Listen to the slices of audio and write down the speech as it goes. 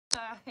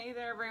Hey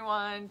there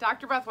everyone,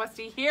 Dr. Beth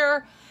Westy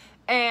here,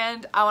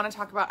 and I want to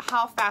talk about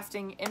how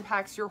fasting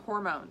impacts your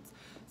hormones.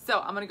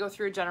 So I'm going to go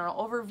through a general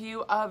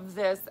overview of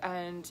this,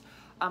 and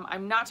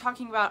I'm not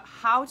talking about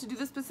how to do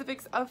the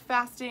specifics of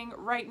fasting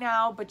right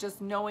now, but just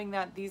knowing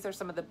that these are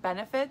some of the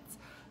benefits.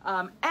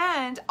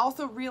 And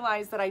also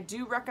realize that I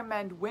do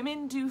recommend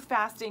women do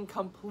fasting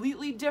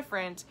completely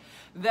different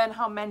than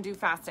how men do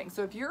fasting.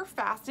 So if you're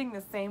fasting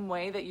the same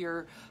way that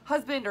your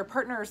husband or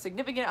partner or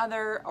significant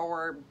other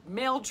or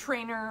male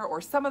trainer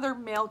or some other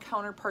male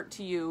counterpart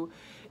to you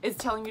is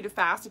telling you to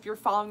fast, if you're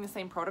following the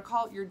same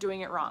protocol, you're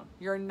doing it wrong.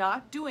 You're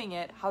not doing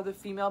it how the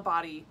female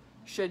body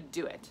should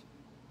do it.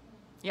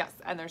 Yes,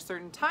 and there's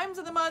certain times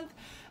of the month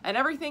and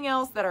everything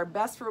else that are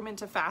best for women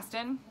to fast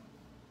in.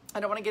 I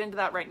don't want to get into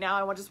that right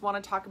now. I just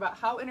want to talk about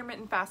how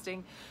intermittent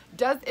fasting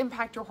does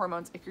impact your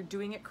hormones if you're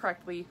doing it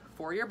correctly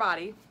for your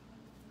body,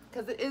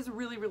 because it is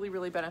really, really,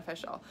 really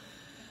beneficial.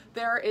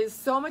 There is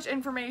so much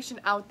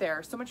information out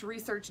there, so much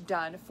research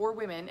done for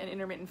women in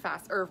intermittent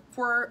fast, or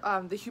for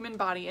the human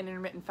body in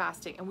intermittent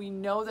fasting, and we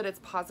know that it's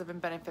positive and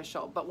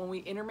beneficial. But when we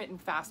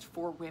intermittent fast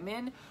for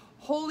women,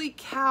 holy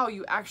cow,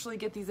 you actually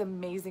get these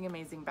amazing,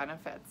 amazing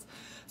benefits.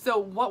 So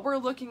what we're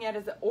looking at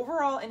is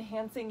overall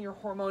enhancing your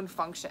hormone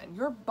function.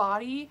 Your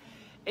body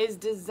is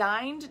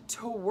designed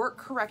to work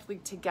correctly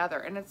together,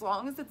 and as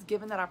long as it's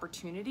given that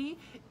opportunity,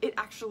 it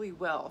actually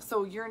will.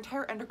 So your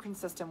entire endocrine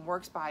system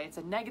works by, it's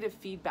a negative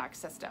feedback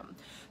system.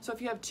 So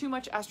if you have too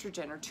much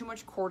estrogen or too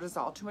much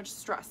cortisol, too much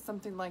stress,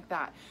 something like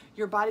that,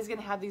 your body's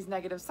gonna have these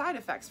negative side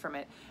effects from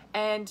it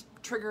and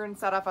trigger and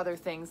set off other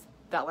things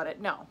that let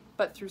it know.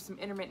 But through some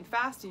intermittent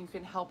fasting, you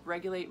can help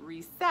regulate,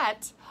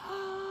 reset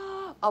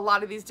a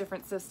lot of these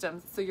different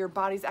systems so your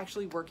body's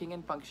actually working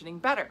and functioning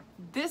better.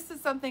 This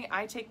is something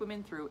I take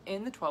women through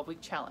in the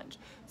 12-week challenge.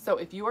 So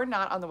if you are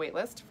not on the wait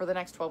list for the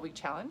next 12-week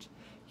challenge,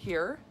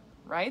 here,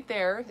 right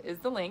there is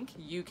the link.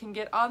 You can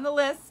get on the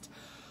list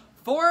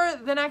for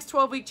the next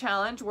 12-week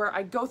challenge where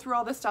I go through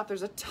all this stuff.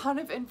 There's a ton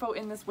of info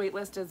in this wait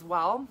list as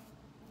well,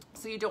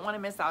 so you don't want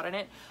to miss out on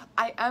it.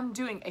 I am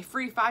doing a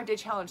free 5-day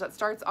challenge that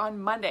starts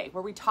on Monday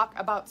where we talk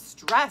about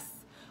stress.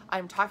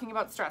 I'm talking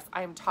about stress.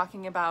 I am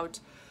talking about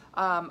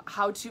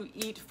how to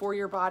eat for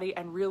your body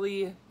and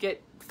really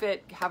get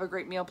fit, have a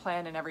great meal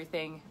plan and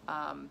everything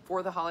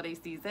for the holiday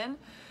season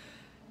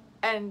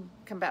and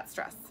combat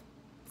stress.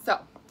 So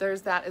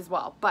there's that as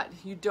well, but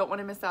you don't want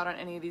to miss out on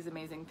any of these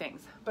amazing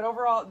things. But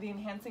overall, the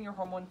enhancing your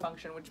hormone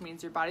function, which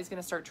means your body's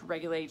going to start to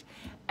regulate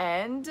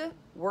and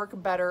work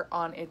better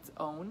on its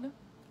own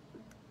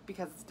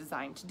because it's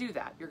designed to do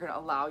that. You're going to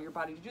allow your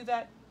body to do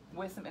that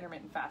with some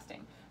intermittent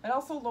fasting. It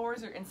also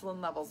lowers your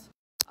insulin levels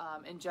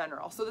in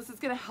general. So this is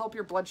going to help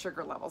your blood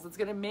sugar levels. It's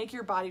going to make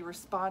your body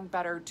respond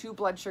better to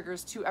blood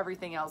sugars, to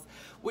everything else,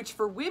 which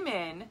for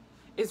women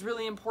is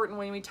really important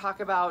when we talk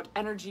about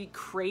energy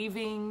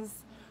cravings,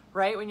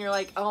 right? When you're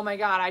like, oh my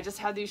God, I just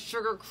had these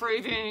sugar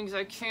cravings.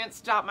 I can't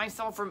stop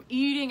myself from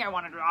eating. I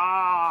want to,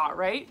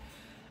 right?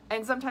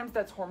 And sometimes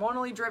that's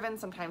hormonally driven.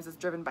 Sometimes it's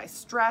driven by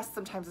stress.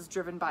 Sometimes it's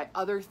driven by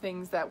other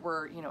things that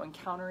we're,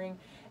 encountering.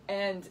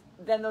 And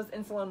then those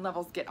insulin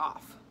levels get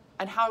off.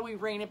 And how do we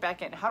rein it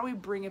back in? How do we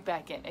bring it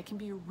back in? It can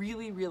be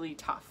really, really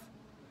tough.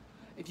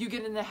 If you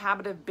get in the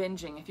habit of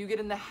binging, if you get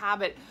in the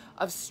habit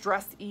of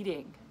stress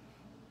eating,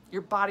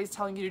 your body's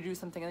telling you to do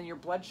something and then your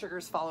blood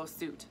sugars follow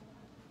suit.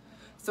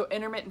 So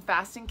intermittent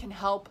fasting can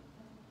help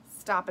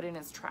stop it in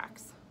its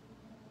tracks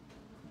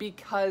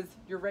because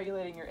you're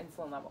regulating your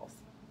insulin levels.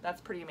 That's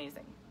pretty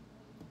amazing.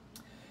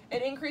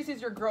 It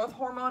increases your growth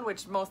hormone,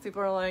 which most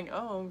people are like,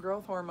 oh,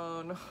 growth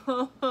hormone.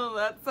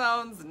 That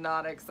sounds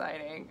not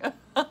exciting.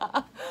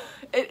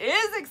 It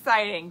is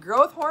exciting.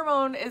 Growth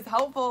hormone is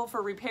helpful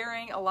for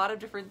repairing a lot of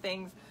different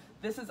things.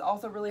 This is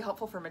also really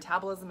helpful for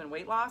metabolism and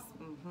weight loss.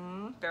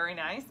 Very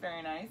nice,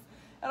 very nice.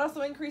 It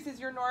also increases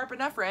your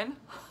norepinephrine.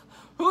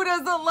 Who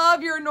doesn't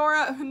love your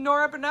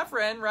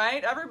norepinephrine,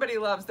 right? Everybody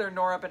loves their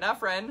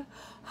norepinephrine,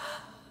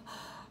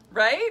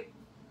 right?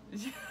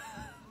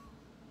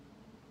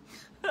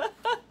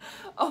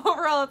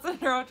 Overall, it's a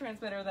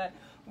neurotransmitter that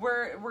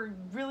we're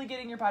really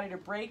getting your body to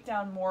break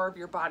down more of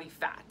your body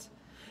fat.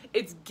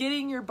 It's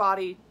getting your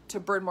body to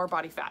burn more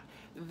body fat.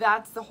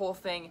 That's the whole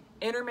thing.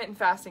 Intermittent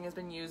fasting has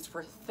been used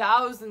for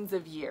thousands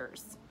of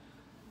years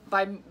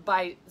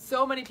by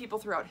so many people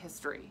throughout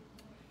history.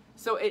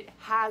 So it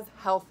has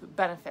health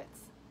benefits,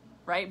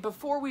 right?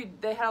 Before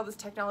they had all this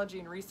technology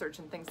and research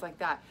and things like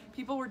that,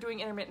 people were doing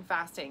intermittent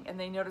fasting and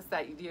they noticed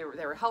that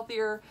they were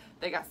healthier,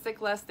 they got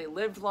sick less, they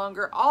lived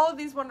longer, all of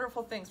these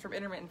wonderful things from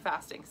intermittent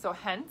fasting. So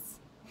hence,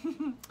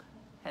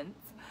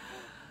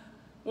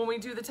 when we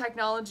do the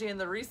technology and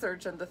the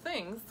research and the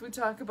things, we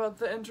talk about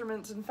the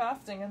intermittent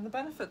fasting and the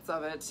benefits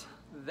of it.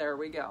 There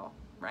we go,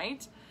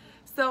 right?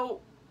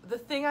 So the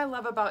thing I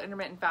love about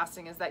intermittent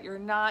fasting is that you're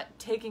not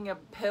taking a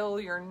pill,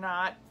 you're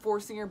not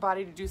forcing your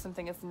body to do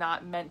something it's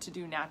not meant to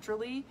do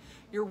naturally.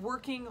 You're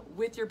working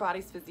with your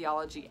body's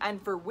physiology.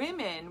 And for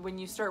women, when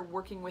you start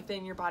working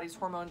within your body's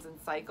hormones and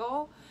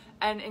cycle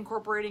and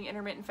incorporating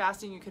intermittent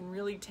fasting, you can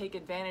really take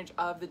advantage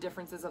of the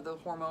differences of the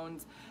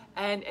hormones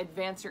and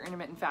advance your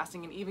intermittent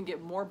fasting and even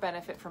get more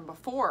benefit from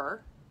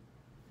before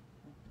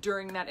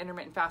during that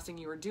intermittent fasting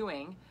you were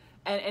doing.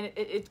 And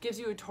it gives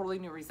you a totally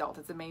new result.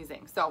 It's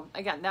amazing. So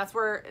again, that's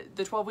where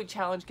the 12-week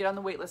challenge, get on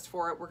the wait list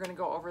for it. We're going to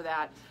go over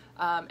that.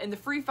 In the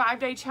free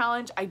 5-day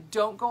challenge, I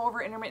don't go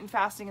over intermittent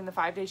fasting in the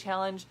 5-day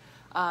challenge.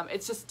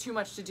 It's just too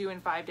much to do in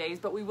 5 days,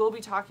 but we will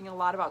be talking a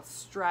lot about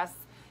stress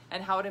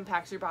and how it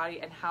impacts your body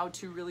and how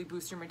to really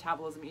boost your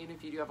metabolism even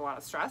if you do have a lot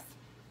of stress.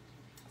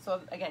 So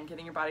again,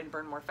 getting your body to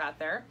burn more fat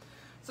there.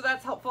 So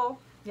that's helpful.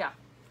 Yeah.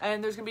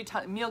 And there's going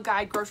to be meal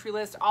guide, grocery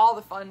list, all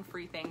the fun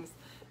free things.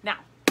 Now,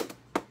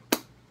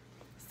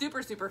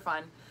 super, super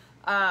fun.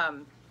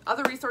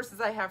 Other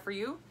resources I have for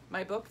you,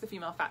 my book, The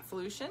Female Fat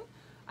Solution.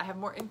 I have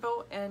more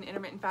info and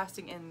intermittent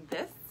fasting in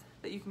this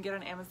that you can get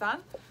on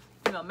Amazon.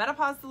 Female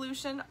Menopause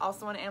Solution,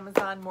 also on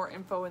Amazon, more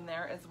info in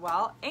there as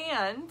well.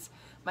 And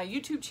my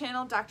YouTube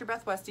channel, Dr.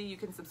 Beth Westy, you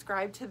can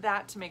subscribe to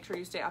that to make sure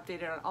you stay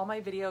updated on all my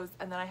videos.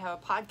 And then I have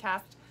a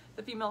podcast,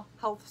 The Female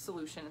Health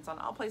Solution. It's on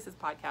All Places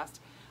Podcast.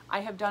 I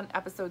have done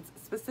episodes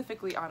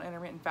specifically on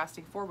intermittent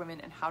fasting for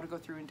women and how to go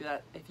through and do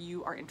that if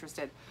you are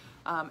interested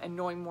and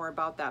knowing more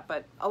about that.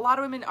 But a lot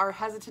of women are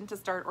hesitant to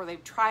start, or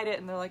they've tried it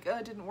and they're like, oh,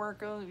 it didn't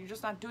work. Oh, you're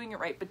just not doing it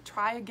right. But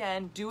try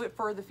again. Do it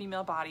for the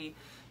female body.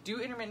 Do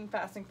intermittent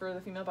fasting for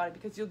the female body,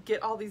 because you'll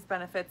get all these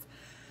benefits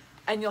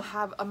and you'll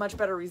have a much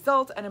better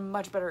result and a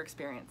much better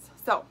experience.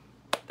 So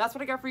that's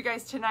what I got for you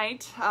guys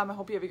tonight. I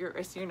hope you have a great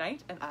rest of your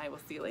night, and I will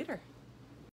see you later.